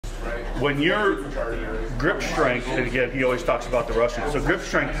when your grip strength, and again, he always talks about the Russian, so grip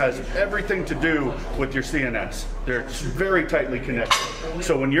strength has everything to do with your CNS. They're very tightly connected.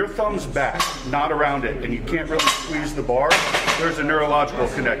 So when your thumb's back, not around it, and you can't really squeeze the bar, there's a neurological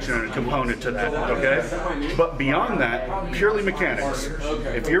connection and a component to that, okay? But beyond that, purely mechanics.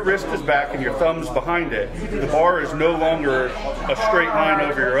 If your wrist is back and your thumb's behind it, the bar is no longer a straight line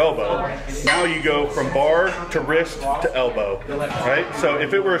over your elbow. Now you go from bar to wrist to elbow, right? So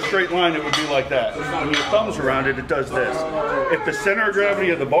if it were a straight line, it would be like that. When your thumb's around it, it does this. If the center of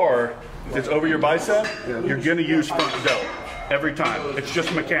gravity of the bar is over your bicep, you're gonna use front delt every time. It's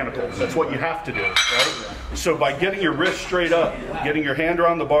just mechanical. That's what you have to do, right? So by getting your wrist straight up, getting your hand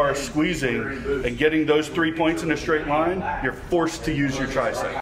around the bar, squeezing, and getting those 3 points in a straight line, you're forced to use your tricep.